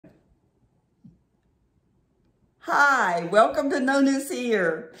Hi, welcome to Nonna's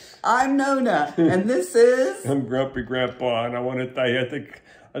Here. I'm Nonna, and this is... I'm Grumpy Grandpa, and I want to tell you, I think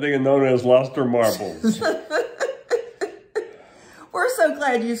Nonna has lost her marbles. We're so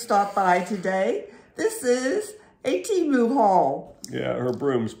glad you stopped by today. This is a Temu haul. Yeah, her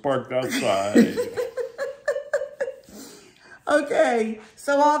broom's parked outside. Okay,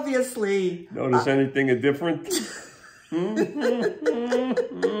 so obviously... Notice anything different?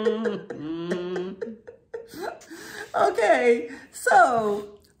 Okay,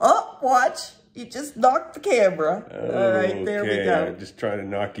 so, oh, watch. You just knocked the camera. All right, there we go. I'm just trying to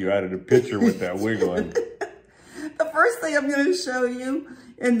knock you out of the picture with that wig on. The first thing I'm going to show you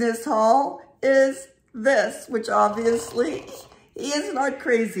in this haul is this, which obviously he is not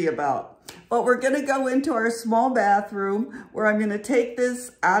crazy about. But we're going to go into our small bathroom where I'm going to take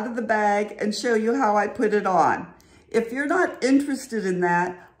this out of the bag and show you how I put it on. If you're not interested in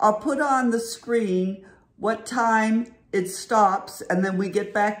that, I'll put on the screen what time it stops, and then we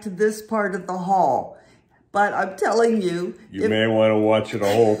get back to this part of the haul. But I'm telling you... You may want to watch the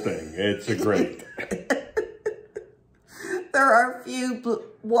whole thing. It's a great. There are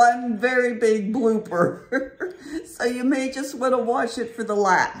one very big blooper. So you may just want to watch it for the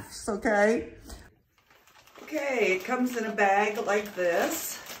laughs, okay? Okay, it comes in a bag like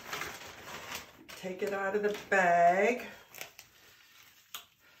this. Take it out of the bag.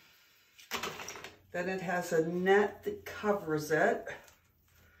 Then it has a net that covers it.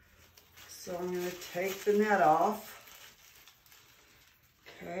 So I'm going to take the net off.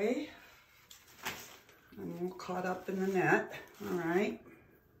 Okay. I'm all caught up in the net. All right.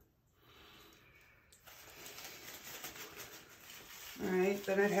 All right,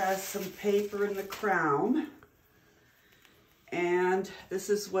 then it has some paper in the crown. And this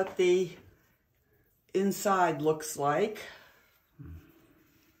is what the inside looks like.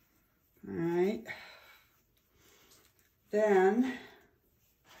 All right. Then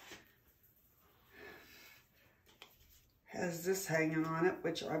has this hanging on it,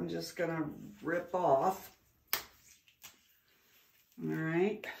 which I'm just gonna rip off. All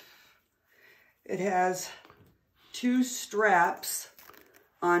right. It has two straps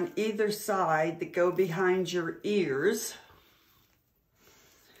on either side that go behind your ears.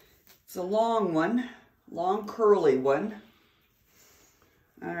 It's a long one, long curly one.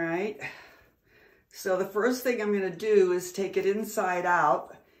 All right, so the first thing I'm going to do is take it inside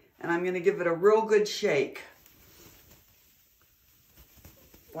out, and I'm going to give it a real good shake.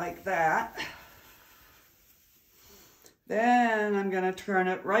 Like that. Then I'm going to turn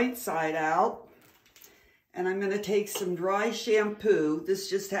it right side out, and I'm going to take some dry shampoo. This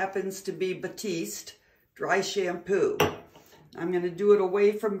just happens to be Batiste dry shampoo. I'm going to do it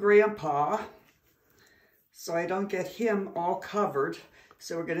away from Grandpa so I don't get him all covered.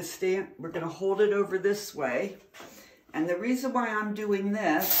 So we're going to hold it over this way. And the reason why I'm doing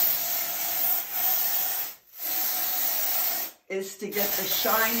this is to get the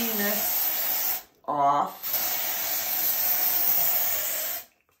shininess off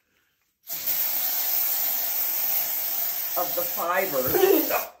of the fiber.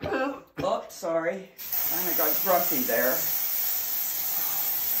 Oh, sorry. Kind of got grumpy there.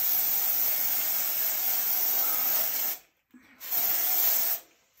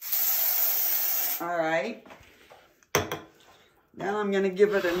 All right, now I'm going to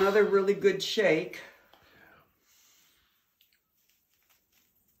give it another really good shake.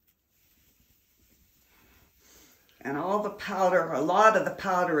 And all the powder, a lot of the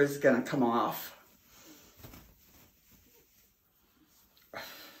powder is going to come off.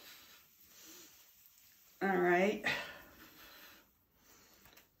 All right.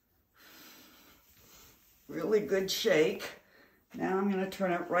 Really good shake. Now I'm going to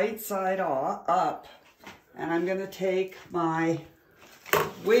turn it right side up, and I'm going to take my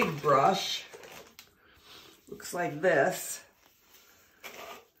wig brush, looks like this,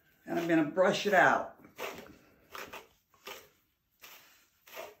 and I'm going to brush it out.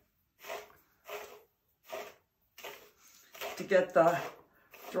 To get the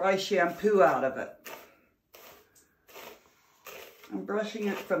dry shampoo out of it. I'm brushing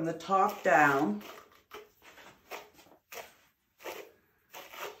it from the top down.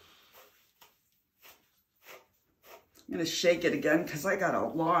 I'm going to shake it again because I got a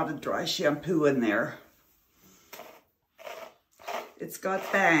lot of dry shampoo in there. It's got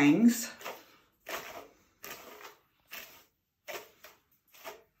bangs.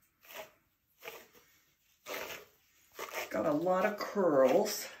 Got a lot of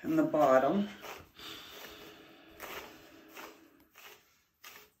curls in the bottom.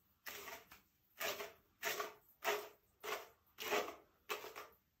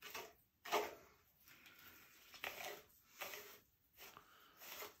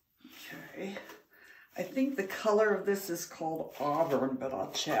 Okay. I think the color of this is called Auburn, but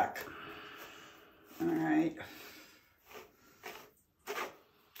I'll check. All right.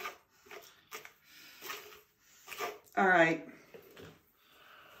 All right.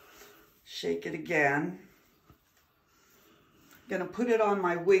 Shake it again. I'm gonna put it on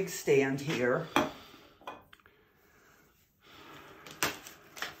my wig stand here.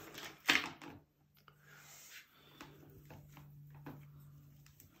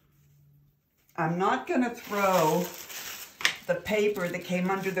 I'm not going to throw the paper that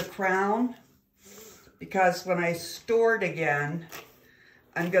came under the crown because when I store it again,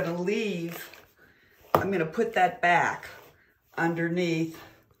 I'm going to put that back underneath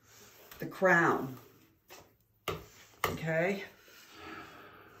the crown. Okay?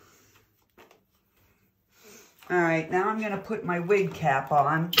 All right, now I'm going to put my wig cap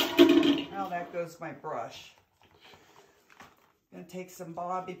on. Now that goes my brush. I'm going to take some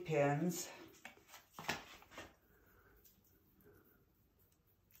bobby pins.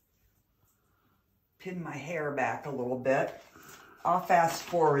 Pin my hair back a little bit. I'll fast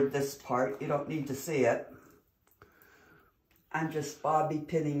forward this part. You don't need to see it. I'm just bobby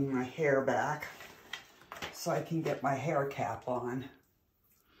pinning my hair back so I can get my hair cap on.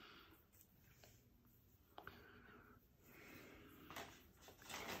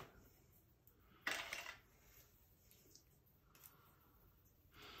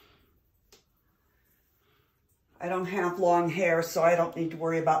 I don't have long hair, so I don't need to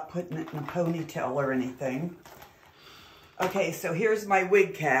worry about putting it in a ponytail or anything. Okay, so here's my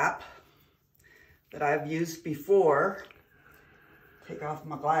wig cap that I've used before. Take off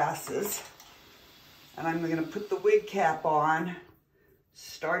my glasses. And I'm going to put the wig cap on,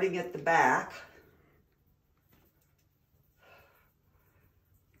 starting at the back.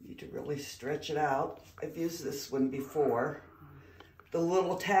 Need to really stretch it out. I've used this one before. The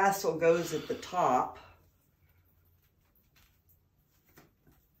little tassel goes at the top.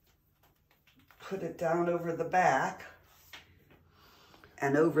 Put it down over the back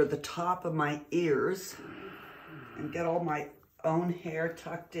and over the top of my ears and get all my own hair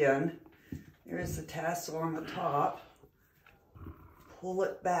tucked in. Here's the tassel on the top. Pull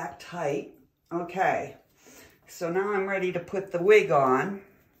it back tight. Okay, so now I'm ready to put the wig on.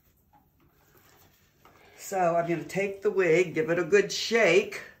 So I'm going to take the wig, give it a good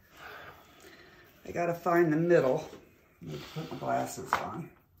shake. I got to find the middle. Let me put my glasses on.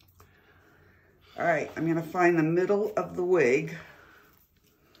 All right, I'm going to find the middle of the wig,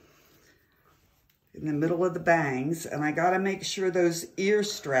 in the middle of the bangs, and I got to make sure those ear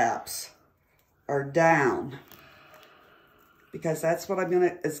straps are down because that's what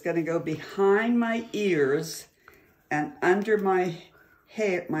it's going to go behind my ears and under my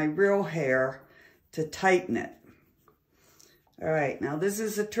hair, my real hair, to tighten it. All right, now this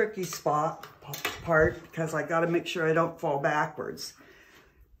is a tricky part because I got to make sure I don't fall backwards.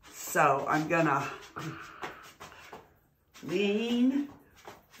 So I'm gonna lean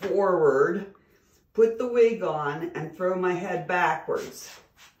forward, put the wig on, and throw my head backwards.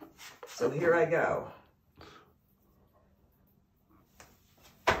 So here I go.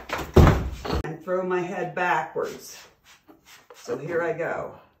 And throw my head backwards. So here I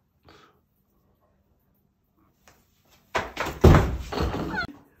go.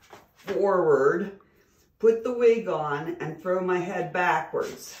 Forward, put the wig on, and throw my head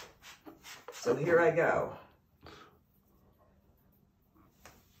backwards. So here I go.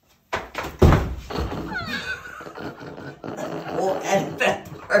 We'll edit that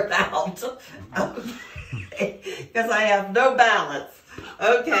part out. Okay, because I have no balance.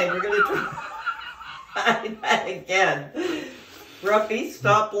 Okay, we're going to try that again. Ruffy,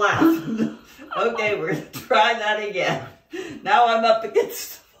 stop laughing. Okay, we're going to try that again. Now I'm up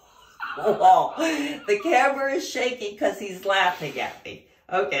against the wall. The camera is shaking because he's laughing at me.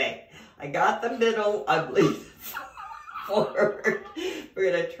 Okay. I got the middle, I'm leaning forward.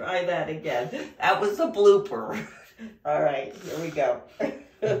 We're going to try that again. That was a blooper. All right, here we go.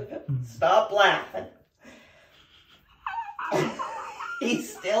 Stop laughing.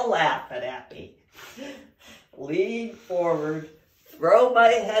 He's still laughing at me. Lean forward, throw my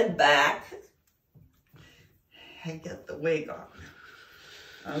head back, and get the wig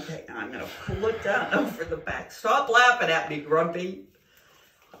on. Okay, now I'm going to pull it down over the back. Stop laughing at me, Grumpy.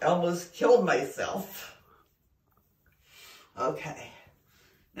 I almost killed myself. Okay.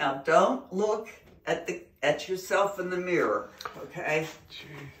 Now don't look at yourself in the mirror, okay?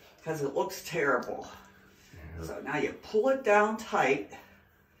 Because it looks terrible. Yeah. So now you pull it down tight,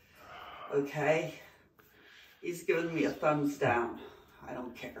 okay? He's giving me a thumbs down. I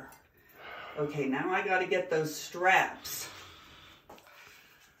don't care. Okay, now I got to get those straps.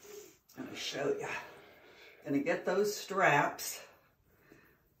 Let me show you. Gonna get those straps.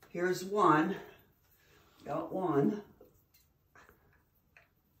 Here's one. Got one.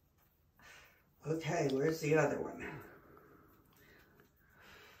 Okay, where's the other one?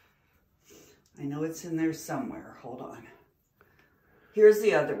 I know it's in there somewhere. Hold on. Here's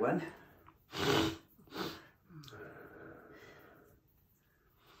the other one.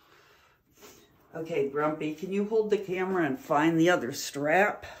 Okay, Grumpy, can you hold the camera and find the other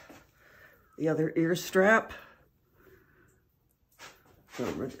strap? The other ear strap? Go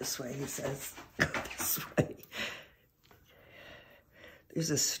over this way, he says. Go this way.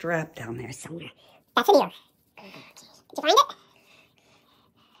 There's a strap down there somewhere. That's an ear. Did you find it?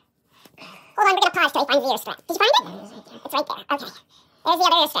 Hold on, we're going to pause till he finds the ear strap. Did you find it? It's right there. Okay. There's the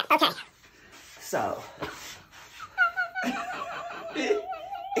other ear strap. Okay. So.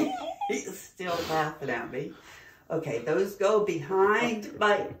 He's still laughing at me. Okay, those go behind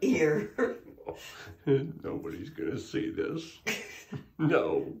my ear. Nobody's going to see this.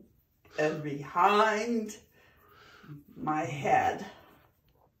 No. And behind my head.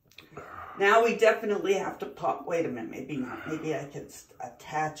 Now we definitely have to pop. Wait a minute, maybe not. Maybe I can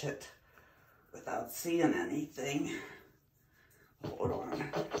attach it without seeing anything. Hold on.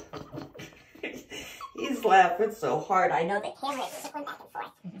 He's laughing so hard. I know the camera is going back and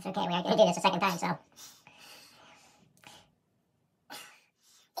forth. It's okay, we are going to do this a second time, so.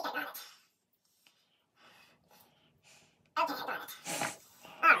 I think I got it. Okay, I got it.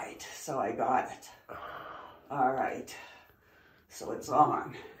 All right, so I got it. All right, so it's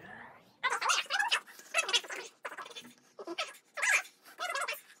on.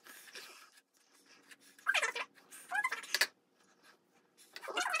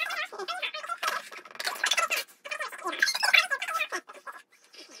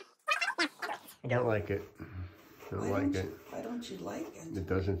 I don't like it. Don't like it. Why don't you like it? It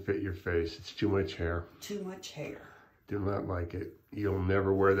doesn't fit your face. It's too much hair. Too much hair. Do not like it. You'll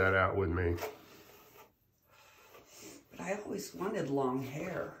never wear that out with me. But I always wanted long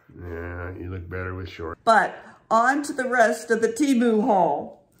hair. Yeah, you look better with short. But on to the rest of the Temu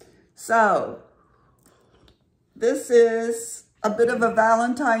haul. So, this is a bit of a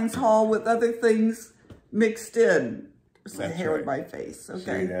Valentine's haul with other things mixed in. There's the hair in my face,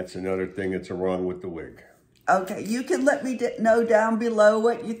 okay? See, that's another thing that's wrong with the wig. Okay, you can let me know down below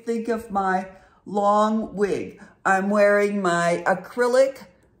what you think of my long wig. I'm wearing my acrylic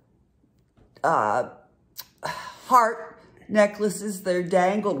heart necklaces. They're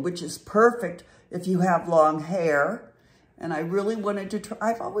dangled, which is perfect if you have long hair. And I really wanted to try.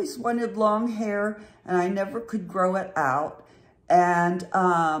 I've always wanted long hair, and I never could grow it out. And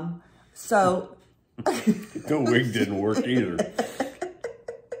so... The wig didn't work either.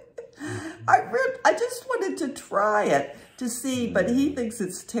 I just wanted to try it to see, but he thinks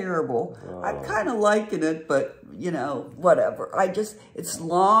it's terrible. Oh. I'm kind of liking it, but, you know, whatever. It's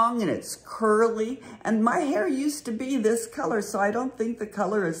long and it's curly, and my hair used to be this color, so I don't think the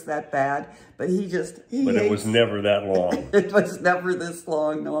color is that bad, but But it was never that long. It was never this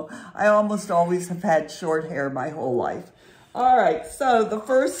long, no. I almost always have had short hair my whole life. All right, so the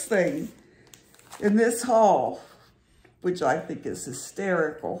first thing in this haul, which I think is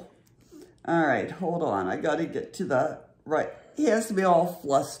hysterical. All right, hold on. I got to get to the right. He has to be all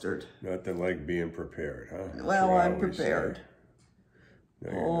flustered. Nothing like being prepared, huh? Well, I'm prepared.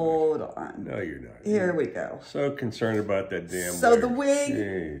 No, hold on. No, you're not. Here we go. So concerned about that damn So wig. the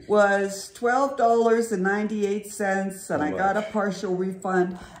wig was $12.98, and I got a partial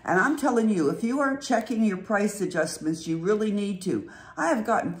refund. And I'm telling you, if you aren't checking your price adjustments, you really need to. I have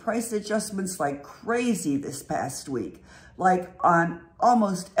gotten price adjustments like crazy this past week. Like on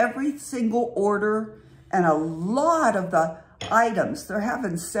almost every single order, and a lot of the items, they're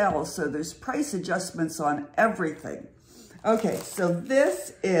having sales, so there's price adjustments on everything. Okay, so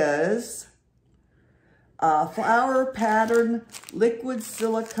this is a flower pattern liquid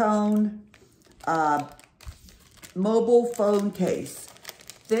silicone mobile phone case.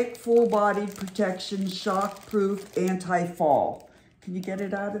 Thick, full-bodied protection, shockproof, anti-fall. Can you get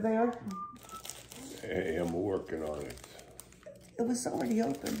it out of there? Hey, I'm working on it. It was already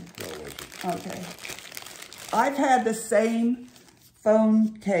open. No, it wasn't. Okay. I've had the same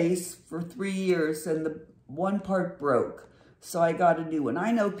phone case for 3 years, and the one part broke. So I got a new one.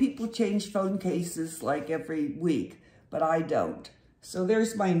 I know people change phone cases like every week, but I don't. So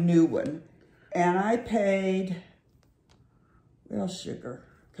there's my new one. And I paid, well, sugar,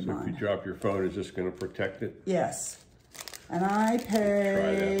 come on. So if you drop your phone, is this going to protect it? Yes. And I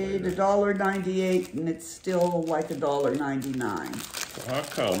paid $1.98, and it's still like $1.99. So how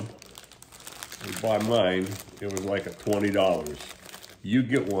come, by mine, it was like $20? You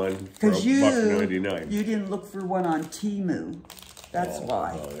get one for Because $1.99. you didn't look for one on Temu. That's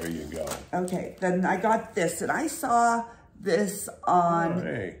why. Oh, there you go. Okay, then I got this, and I saw this on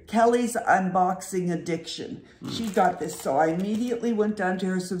hey. Kelly's Unboxing Addiction. She got this, so I immediately went down to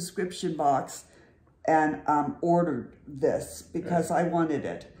her subscription box and ordered this because I wanted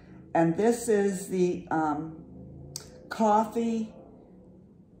it. And this is the coffee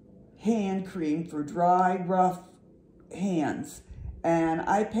hand cream for dry, rough hands. And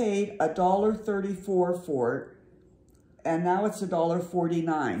I paid $1.34 for it, and now it's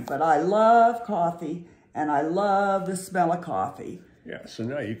 $1.49. But I love coffee, and I love the smell of coffee. Yeah, so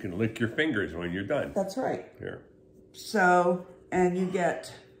now you can lick your fingers when you're done. That's right. Here. So, and you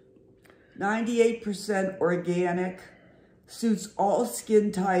get 98% organic, suits all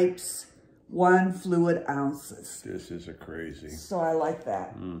skin types, 1 fluid ounces. This is a crazy. So I like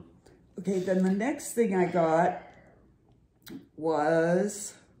that. Okay, then the next thing I got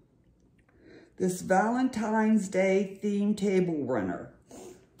was this Valentine's Day theme table runner.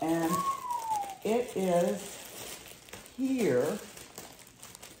 And it is here.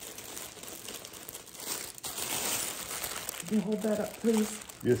 Can you hold that up, please?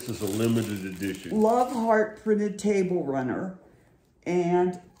 This is a limited edition. Love Heart printed table runner.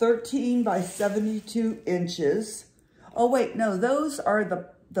 And 13 by 72 inches. Oh, wait, no, those are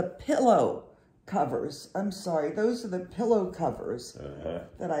the pillow covers. I'm sorry, those are the pillow covers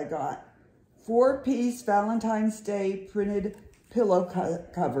that I got. 4-piece Valentine's Day printed pillow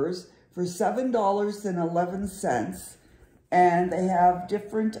covers for $7.11. And they have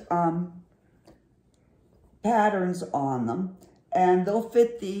different patterns on them. And they'll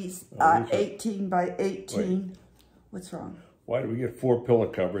fit these 18 by 18. Wait. What's wrong? Why do we get 4 pillow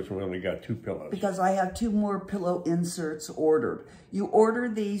covers when we only got 2 pillows? Because I have 2 more pillow inserts ordered. You order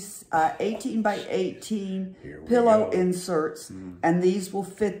these 18 by 18 pillow inserts, and these will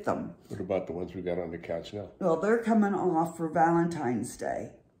fit them. What about the ones we got on the couch now? Well, they're coming off for Valentine's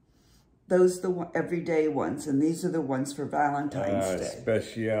Day. Those are the everyday ones, and these are the ones for Valentine's Day.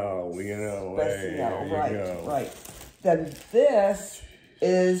 Special, you know. Special, right. Then this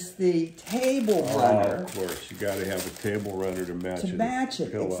is the table runner. Of course, you got to have a table runner to match it. To match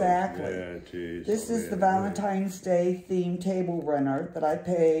it, exactly. Yeah, geez, this is the Valentine's Day themed table runner that I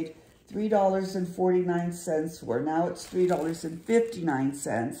paid $3.49 for. Now it's $3.59.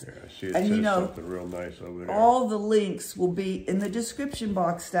 Yeah, see, it says something real nice over there. All the links will be in the description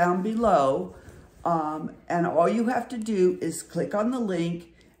box down below. And all you have to do is click on the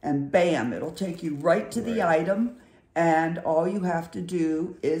link, and bam, it'll take you right to the item. And all you have to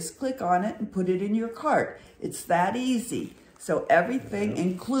do is click on it and put it in your cart. It's that easy. So everything,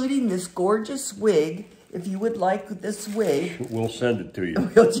 including this gorgeous wig, if you would like this wig, we'll send it to you.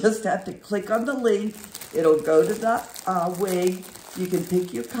 You'll just have to click on the link. It'll go to the wig. You can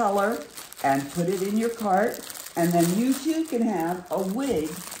pick your color and put it in your cart. And then you too can have a wig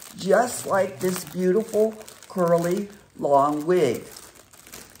just like this beautiful, curly, long wig.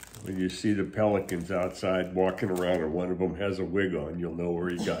 When you see the pelicans outside walking around and one of them has a wig on, you'll know where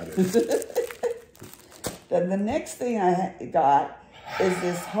he got it. Then the next thing I got is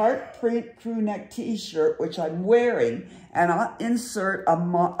this heart print crew neck t-shirt, which I'm wearing, and I'll insert a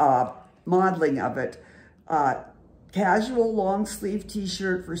modeling of it. Casual long sleeve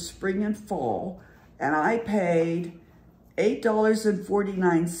t-shirt for spring and fall, and I paid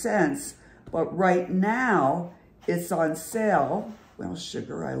 $8.49, but right now it's on sale. Well,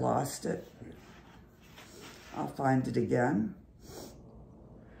 sugar, I lost it. I'll find it again.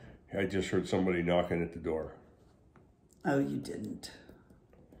 I just heard somebody knocking at the door. Oh, you didn't.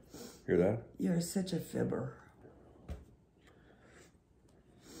 Hear that? You're such a fibber.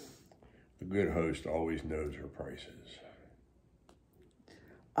 The good host always knows her prices.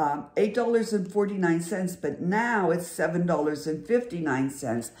 $8.49, but now it's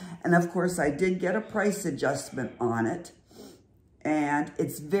 $7.59. And of course, I did get a price adjustment on it. And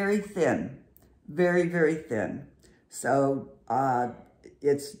it's very thin, very, very thin. So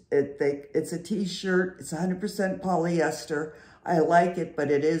it's a t-shirt. It's 100% polyester. I like it,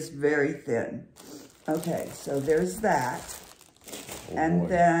 but it is very thin. Okay, so there's that. And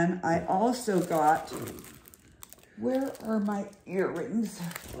then I also got, where are my earrings?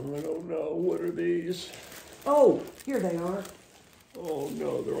 I don't know. What are these? Oh, here they are. Oh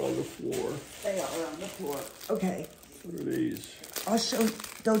no, they're on the floor. They are on the floor. Okay. What are these? I'll show,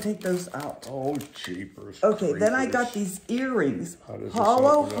 don't take those out. Oh, jeepers. Okay, creepers. then I got these earrings.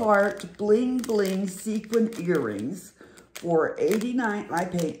 Hollow Heart Bling Bling sequin earrings for 89. I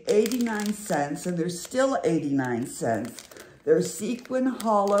paid 89 cents, and they're still 89 cents. They're sequin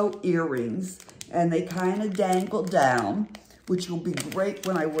hollow earrings, and they kind of dangle down which will be great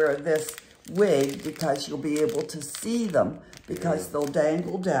when I wear this wig because you'll be able to see them because they'll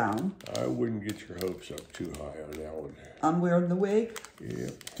dangle down. I wouldn't get your hopes up too high on that one. I'm wearing the wig?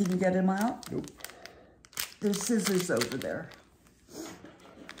 Yeah. Can you get him out? Nope. There's scissors over there.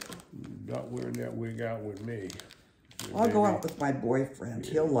 Not wearing that wig out with me. I'll go out with my boyfriend.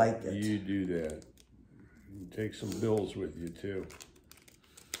 He'll like it. You do that. You take some bills with you, too.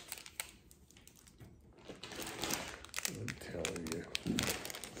 I'm telling you.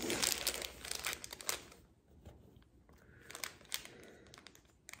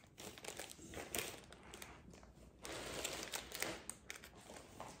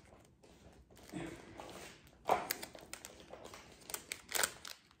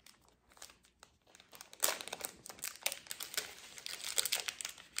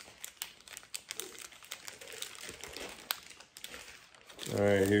 All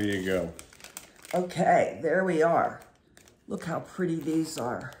right, here you go. Okay, there we are. Look how pretty these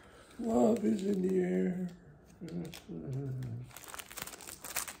are. Love is in the air.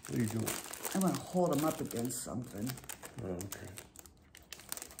 What are you doing? I'm going to hold them up against something. Oh, okay.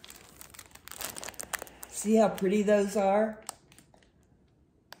 See how pretty those are?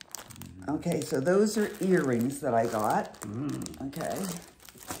 Okay, so those are earrings that I got. Okay.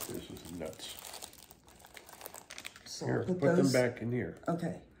 This is nuts. So Here, I'll put them back in here.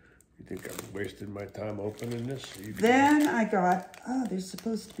 Okay. You think I'm wasting my time opening this? Then I got, oh, there's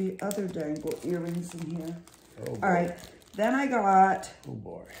supposed to be other dangle earrings in here. Oh, all right. Then I got oh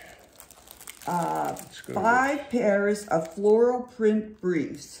boy. 5 pairs of floral print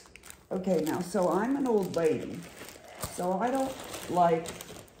briefs. Okay, now, so I'm an old lady. So I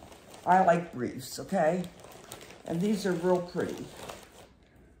like briefs, okay? And these are real pretty.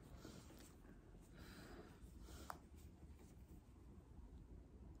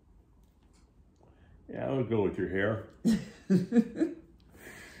 Yeah, I'll go with your hair.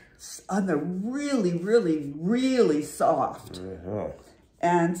 And they're really, really, really soft.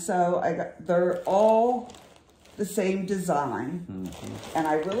 And so they're all the same design. And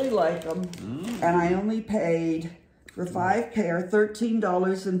I really like them. And I only paid for 5 pair,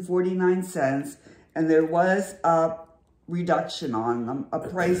 $13.49. And there was a reduction on them, a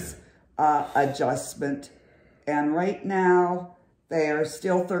price adjustment. And right now, they are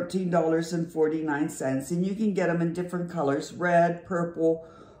still $13.49. And you can get them in different colors, red, purple,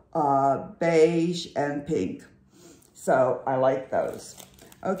 beige, and pink. So I like those.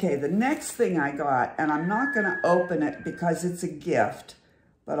 Okay, the next thing I got, and I'm not going to open it because it's a gift,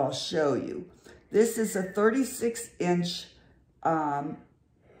 but I'll show you. This is a 36-inch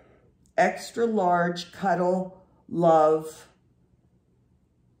extra large Cuddle Love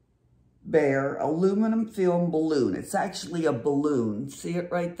Bear aluminum film balloon. It's actually a balloon. See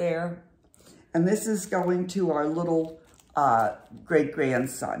it right there? And this is going to our little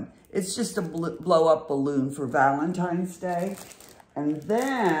great-grandson. It's just a blow-up balloon for Valentine's Day. And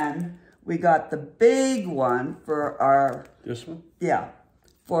then we got the big one for our... This one? Yeah,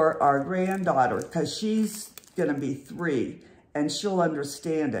 for our granddaughter, because she's going to be 3, and she'll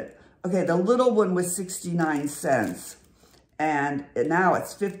understand it. Okay, the little one was 69 cents, and now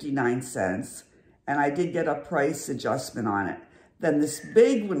it's 59 cents, and I did get a price adjustment on it. Then this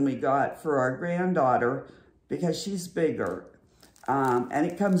big one we got for our granddaughter, because she's bigger, and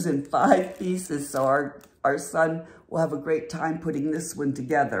it comes in 5 pieces, so our son will have a great time putting this one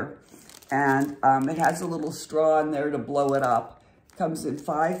together. And it has a little straw in there to blow it up. Comes in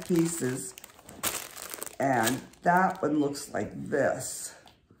 5 pieces, and that one looks like this.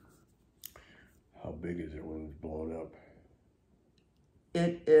 How big is it when it's blown up?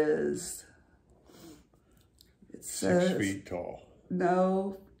 It is, it says, 6 feet tall.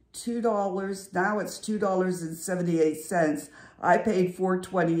 No, $2. Now it's $2.78. I paid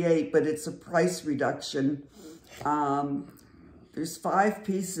 $4.28, but it's a price reduction. There's 5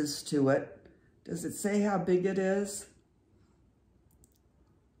 pieces to it. Does it say how big it is?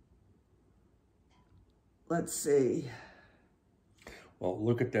 Let's see. Well,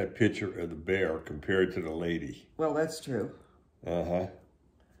 look at that picture of the bear compared to the lady. Well, that's true. Uh-huh.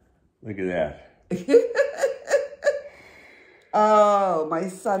 Look at that. Oh, my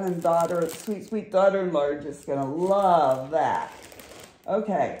son and daughter, sweet, sweet daughter-in-law are just going to love that.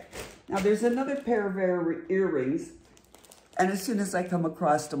 Okay. Now, there's another pair of earrings, and as soon as I come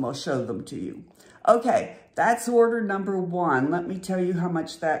across them, I'll show them to you. Okay, that's order number 1. Let me tell you how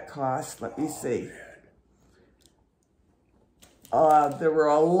much that cost. Let me see. There were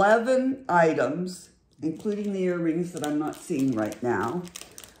 11 items, including the earrings that I'm not seeing right now.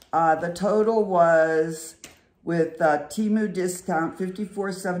 The total was with Temu discount,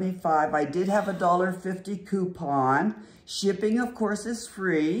 $54.75. I did have a $1.50 coupon. Shipping, of course, is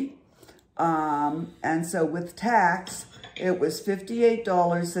free. And so with tax, it was $58.19,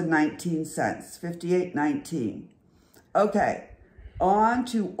 $58.19. Okay, on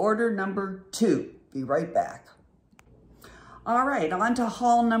to order number 2. Be right back. All right, on to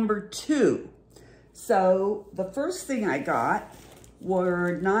haul number 2. So the first thing I got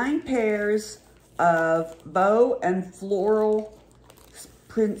were 9 pairs of bow and floral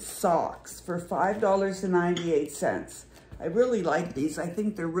print socks for $5.98. I really like these. I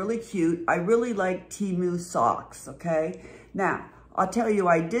think they're really cute. I really like Temu socks, okay? Now, I'll tell you,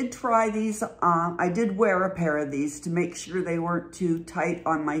 I did try these. I did wear a pair of these to make sure they weren't too tight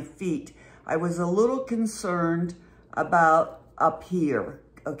on my feet. I was a little concerned about up here,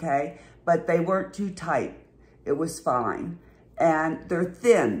 okay? But they weren't too tight. It was fine. And they're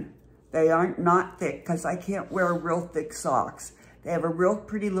thin. They aren't not thick because I can't wear real thick socks. They have a real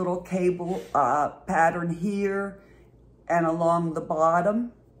pretty little cable pattern here and along the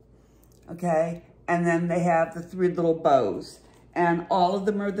bottom, okay? And then they have the 3 little bows. And all of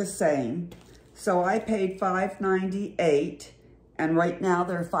them are the same. So I paid $5.98, and right now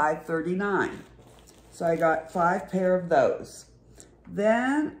they're $5.39. So I got 5 pair of those.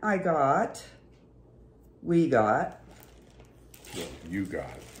 Then we got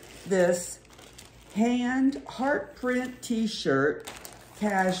this hand heart print t-shirt,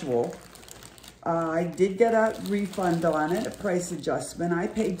 casual. I did get a refund on it, a price adjustment. I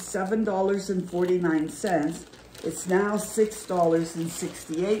paid $7.49. It's now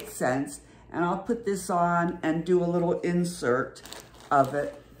 $6.68, and I'll put this on and do a little insert of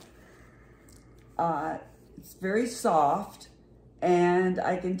it. It's very soft, and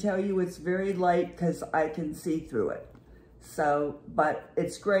I can tell you it's very light because I can see through it. So, but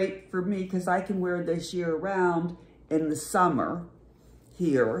it's great for me because I can wear this year round in the summer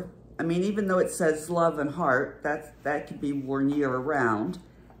here. I mean, even though it says love and heart, that can be worn year round.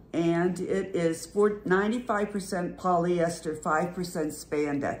 And it is 95% polyester, 5%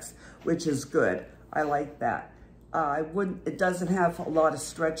 spandex, which is good. I like that. It doesn't have a lot of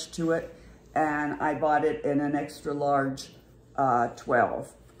stretch to it, and I bought it in an extra large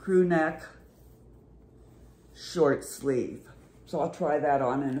 12. Crew neck, short sleeve. So I'll try that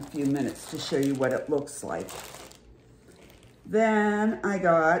on in a few minutes to show you what it looks like. Then I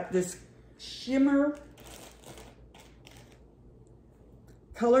got this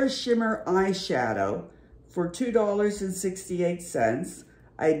color shimmer eyeshadow for $2.68.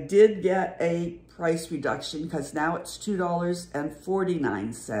 I did get a price reduction because now it's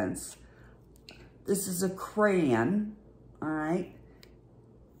 $2.49. This is a crayon, all right?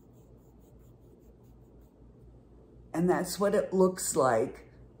 And that's what it looks like.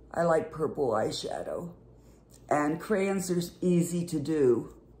 I like purple eyeshadow. And crayons are easy to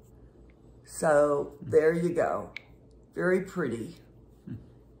do. So there you go. Very pretty.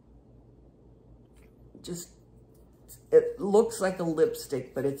 Just, it looks like a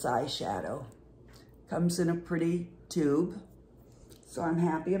lipstick, but it's eyeshadow. Comes in a pretty tube. So I'm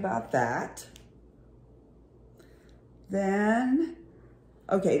happy about that. Then,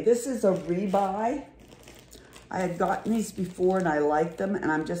 okay, this is a rebuy. I had gotten these before and I liked them,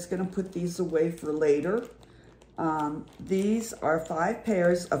 and I'm just gonna put these away for later. These are 5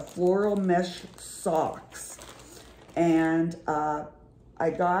 pairs of floral mesh socks. And I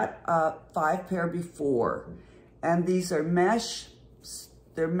got 5 pair before. And these are mesh,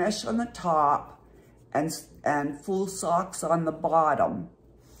 they're mesh on the top and full socks on the bottom.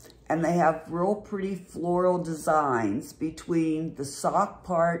 And they have real pretty floral designs between the sock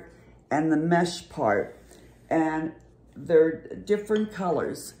part and the mesh part. And they're different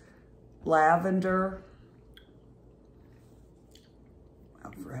colors. Lavender,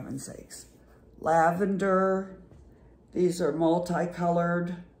 oh, for heaven's sakes. Lavender, these are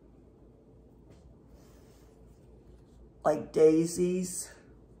multicolored, like daisies.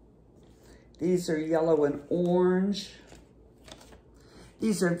 These are yellow and orange.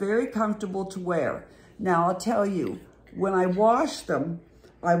 These are very comfortable to wear. Now, I'll tell you, when I wash them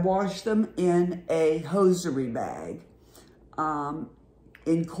in a hosiery bag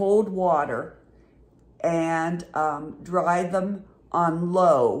in cold water and dry them on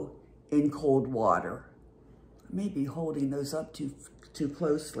low in cold water. I may be holding those up too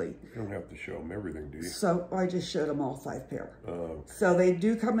closely. You don't have to show them everything, do you? So I just showed them all 5 pair. So they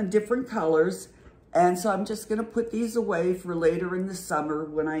do come in different colors. And so I'm just gonna put these away for later in the summer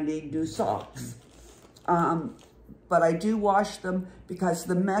when I need new socks. But I do wash them because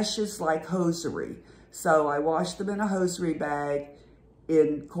the mesh is like hosiery. So I wash them in a hosiery bag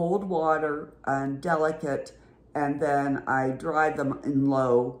in cold water and delicate, and then I dry them in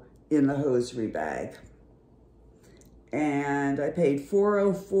low in the hosiery bag. And I paid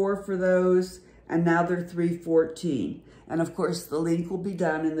 $4.04 for those, and now they're $3.14. And of course, the link will be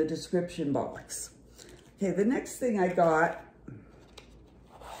down in the description box. Okay, the next thing I got,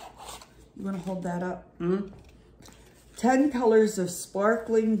 you wanna hold that up? 10 colors of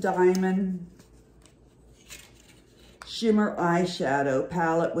sparkling diamond shimmer eyeshadow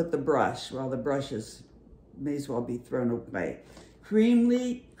palette with the brush. Well, the brushes may as well be thrown away.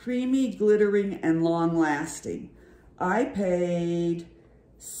 Creamy, glittering, and long-lasting. I paid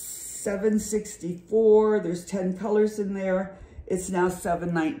 $7.64. There's 10 colors in there. It's now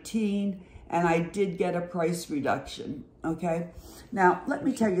 $7.19, and I did get a price reduction, okay? Now, let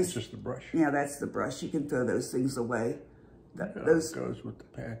me tell you. It's just the brush? Yeah, that's the brush. You can throw those things away. Those goes with the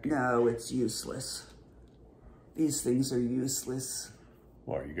package. No, it's useless. These things are useless.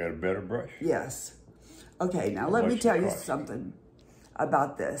 Well, you got a better brush? Yes. Okay, now let me tell you something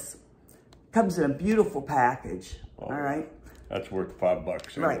about this. Comes in a beautiful package, all right? That's worth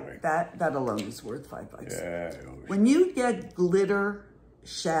 $5 anyway. Right, that alone is worth $5. Yeah. When you get glitter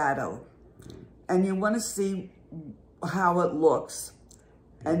shadow and you want to see how it looks,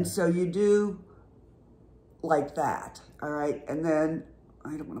 and so you do like that, all right? And then,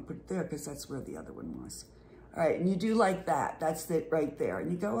 I don't want to put it there because that's where the other one was. All right, and you do like that. That's it right there.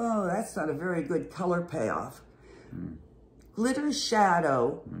 And you go, oh, that's not a very good color payoff. Glitter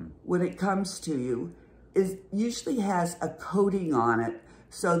shadow, when it comes to you, usually has a coating on it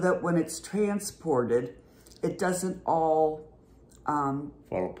so that when it's transported, it doesn't all... fall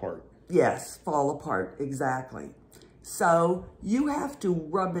apart. Yes, fall apart, exactly. So you have to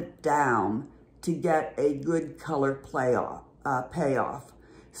rub it down to get a good color payoff.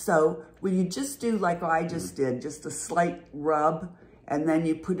 So when you just do like I just did, just a slight rub, and then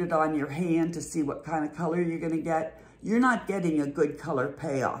you put it on your hand to see what kind of color you're gonna get, you're not getting a good color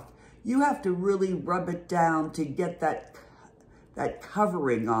payoff. You have to really rub it down to get that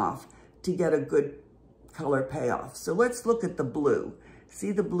covering off to get a good color payoff. So let's look at the blue.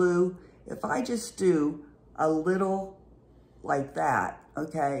 See the blue? If I just do a little like that,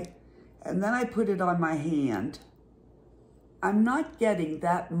 okay, and then I put it on my hand, I'm not getting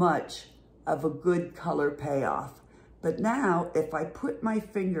that much of a good color payoff. But now, if I put my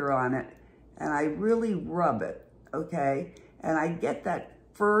finger on it and I really rub it, okay, and I get that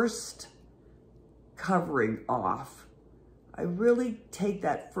first covering off, I really take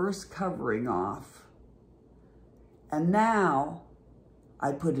that first covering off, and now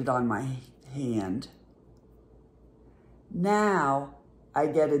I put it on my hand. Now I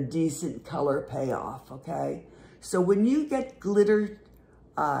get a decent color payoff, okay? So when you get glitter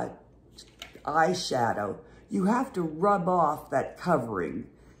eyeshadow, you have to rub off that covering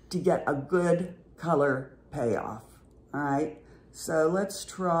to get a good color payoff, all right? So let's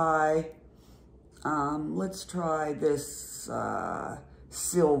try this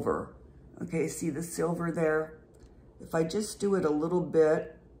silver. Okay, see the silver there? If I just do it a little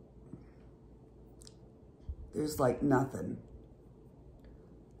bit, there's like nothing.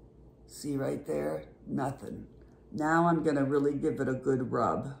 See right there? Nothing. Now I'm gonna really give it a good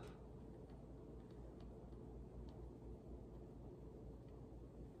rub.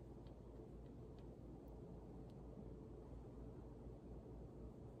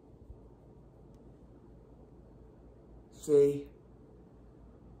 See?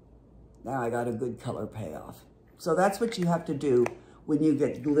 Now I got a good color payoff. So that's what you have to do when you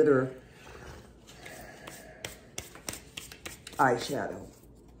get glitter eyeshadow.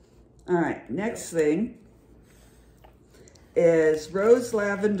 All right, next thing is Rose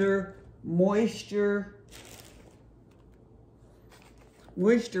Lavender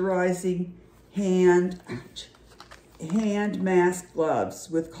Moisturizing hand mask gloves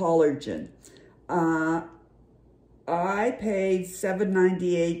with collagen. I paid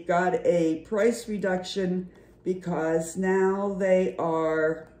 $7.98, got a price reduction because now they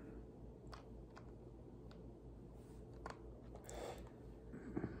are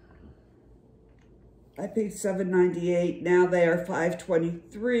I paid $7.98. Now they are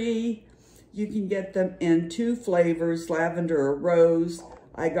 $5.23. You can get them in 2 flavors, lavender or rose.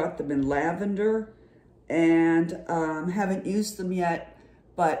 I got them in lavender and haven't used them yet,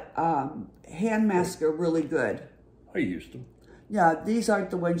 but hand masks are really good. I used them. Yeah, these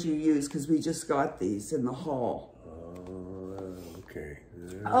aren't the ones you use because we just got these in the haul. Okay.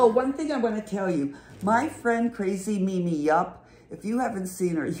 Oh, one thing I want to tell you. My friend Crazy Mimi Yup, if you haven't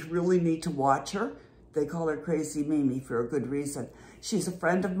seen her, you really need to watch her. They call her Crazy Mimi for a good reason. She's a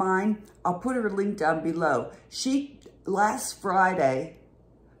friend of mine. I'll put her link down below. She, last Friday,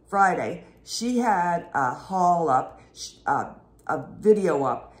 she had a haul up, a video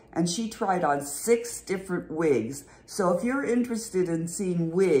up, and she tried on 6 different wigs. So if you're interested in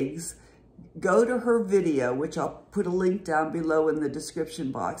seeing wigs, go to her video, which I'll put a link down below in the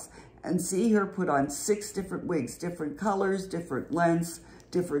description box, and see her put on 6 different wigs, different colors, different lengths,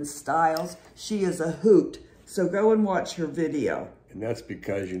 different styles. She is a hoot. So go and watch her video. And that's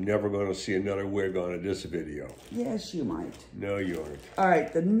because you're never going to see another wig on this video. Yes, you might. No, you aren't. All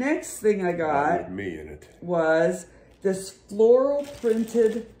right, the next thing I got with me in it was this floral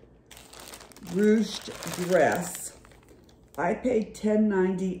printed ruched dress. I paid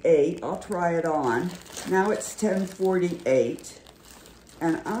 $10.98. I'll try it on. Now it's $10.48.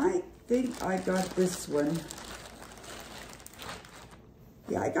 And I think I got this one.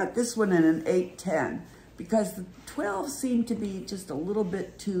 Yeah, I got this one in an 8-10 because the 12 seemed to be just a little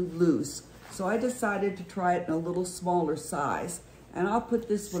bit too loose. So I decided to try it in a little smaller size. And I'll put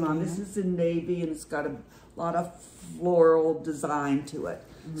this one on. This is in navy and it's got a lot of floral design to it.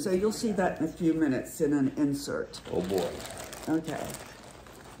 So you'll see that in a few minutes in an insert. Oh boy. Okay.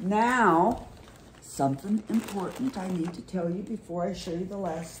 Now, something important I need to tell you before I show you the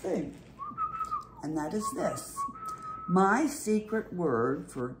last thing. And that is this. My secret word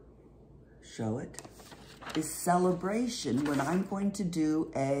for, show it, is celebration when I'm going to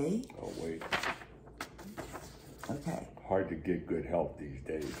do a... Oh, wait. Okay. Hard to get good help these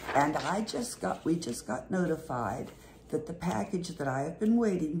days. And we just got notified that the package that I have been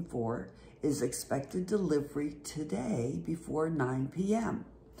waiting for is expected delivery today before 9 p.m.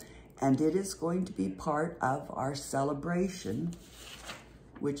 And it is going to be part of our celebration,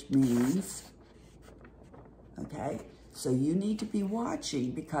 which means, okay, so you need to be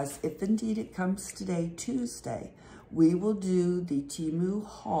watching because if indeed it comes today, Tuesday, we will do the Temu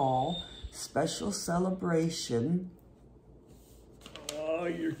haul special celebration. Oh,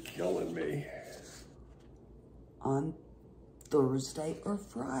 you're killing me. On Thursday or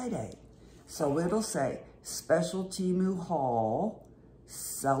Friday. So it'll say special Temu haul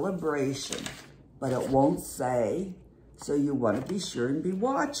celebration, but it won't say, so you want to be sure and be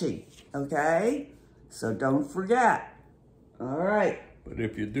watching, okay? So don't forget. All right. But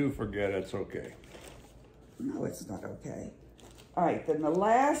if you do forget, it's okay. No, it's not okay. All right, then the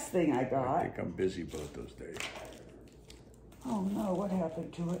last thing I got. I think I'm busy both those days. Oh no, what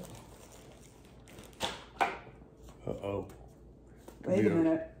happened to it? Uh-oh. Wait a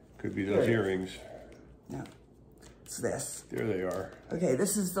minute. Could be those earrings. No, it's this. There they are. Okay,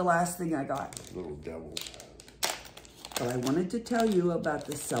 this is the last thing I got. Little devils. But I wanted to tell you about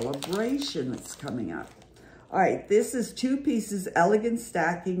the celebration that's coming up. All right, this is 2 pieces elegant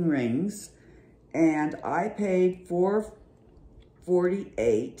stacking rings, and I paid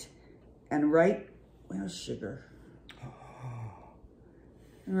 $4.48. And where's sugar?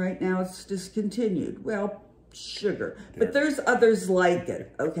 And right now it's discontinued. Well, sugar, but there's others like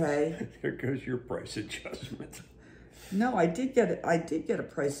it. Okay. There goes your price adjustment. No, I did get it. I did get a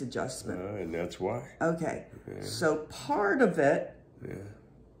price adjustment. And that's why. Okay. Yeah. So part of it.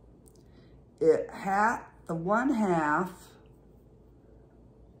 Yeah. The one half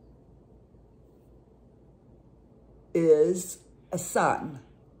is a sun.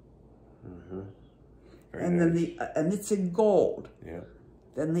 Mm-hmm. And nice. Then and it's in gold. Yeah.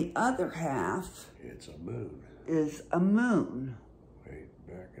 Then the other half. It's a moon. Is a moon. Wait,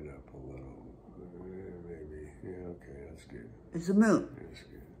 back it up a little. Maybe. Yeah, okay, that's good. It's a moon. That's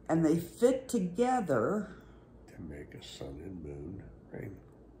good. And they fit together. To make a sun and moon ring.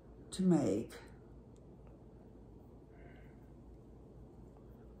 To make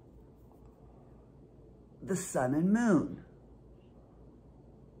the sun and moon.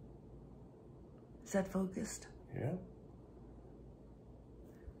 Is that focused? Yeah.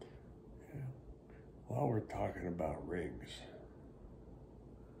 Yeah. While we're talking about rings.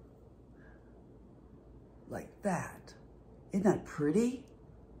 Like that. Isn't that pretty?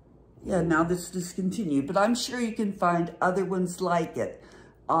 Yeah, now this is discontinued, but I'm sure you can find other ones like it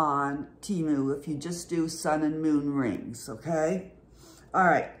on Temu if you just do sun and moon rings, okay? All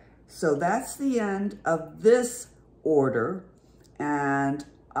right, so that's the end of this order, and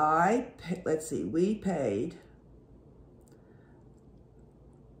let's see, we paid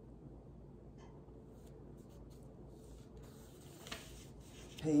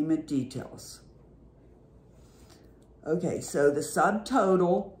payment details. Okay, so the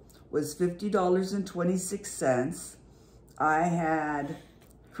subtotal was $50.26. I had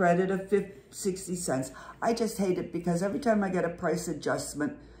credit of 60 cents. I just hate it because every time I get a price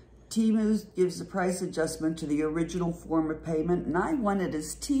adjustment, Temu gives the price adjustment to the original form of payment, and I want it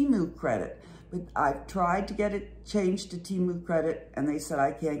as Temu credit but I've tried to get it changed to Temu credit, and they said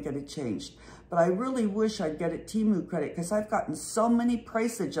I can't get it changed. But I really wish I'd get it Temu credit, because I've gotten so many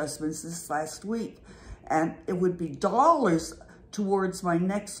price adjustments this last week, and it would be dollars towards my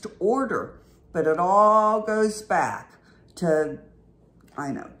next order, but it all goes back to,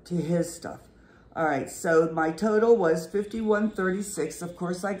 I know, to his stuff. All right, so my total was $51.36. Of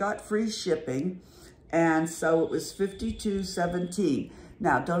course, I got free shipping, and so it was $52.17.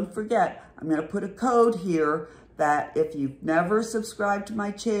 Now, don't forget, I'm going to put a code here that if you've never subscribed to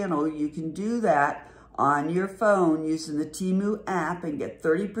my channel, you can do that on your phone using the Temu app and get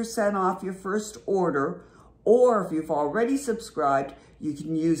 30% off your first order. Or if you've already subscribed, you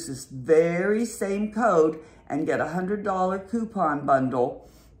can use this very same code and get a $100 coupon bundle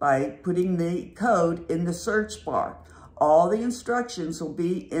by putting the code in the search bar. All the instructions will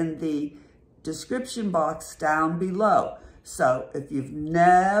be in the description box down below. So if you've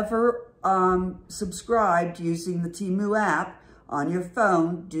never subscribed using the Temu app on your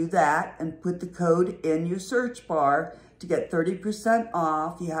phone, do that and put the code in your search bar to get 30%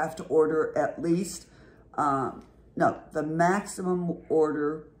 off. You have to order at least, the maximum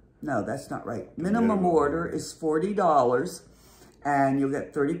order, no, that's not right. Minimum order is $40 and you'll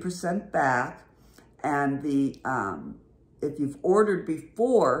get 30% back. And the if you've ordered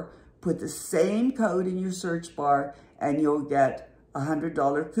before, put the same code in your search bar and you'll get a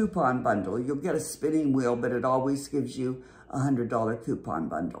 $100 coupon bundle. You'll get a spinning wheel, but it always gives you a $100 coupon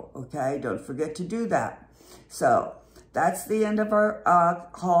bundle, okay? Don't forget to do that. So that's the end of our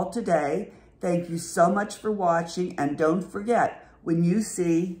haul today. Thank you so much for watching. And don't forget, when you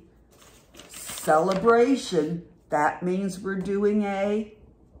see celebration, that means we're doing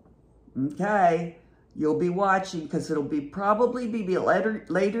okay, you'll be watching because it'll be probably be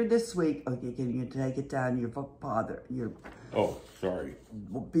later this week. Okay, can you take it down? Oh, sorry.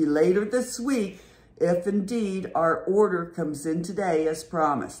 Will be later this week if indeed our order comes in today as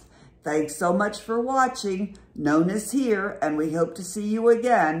promised. Thanks so much for watching. Nonna's here, and we hope to see you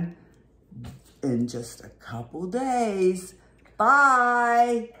again in just a couple days.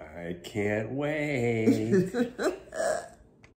 Bye. I can't wait.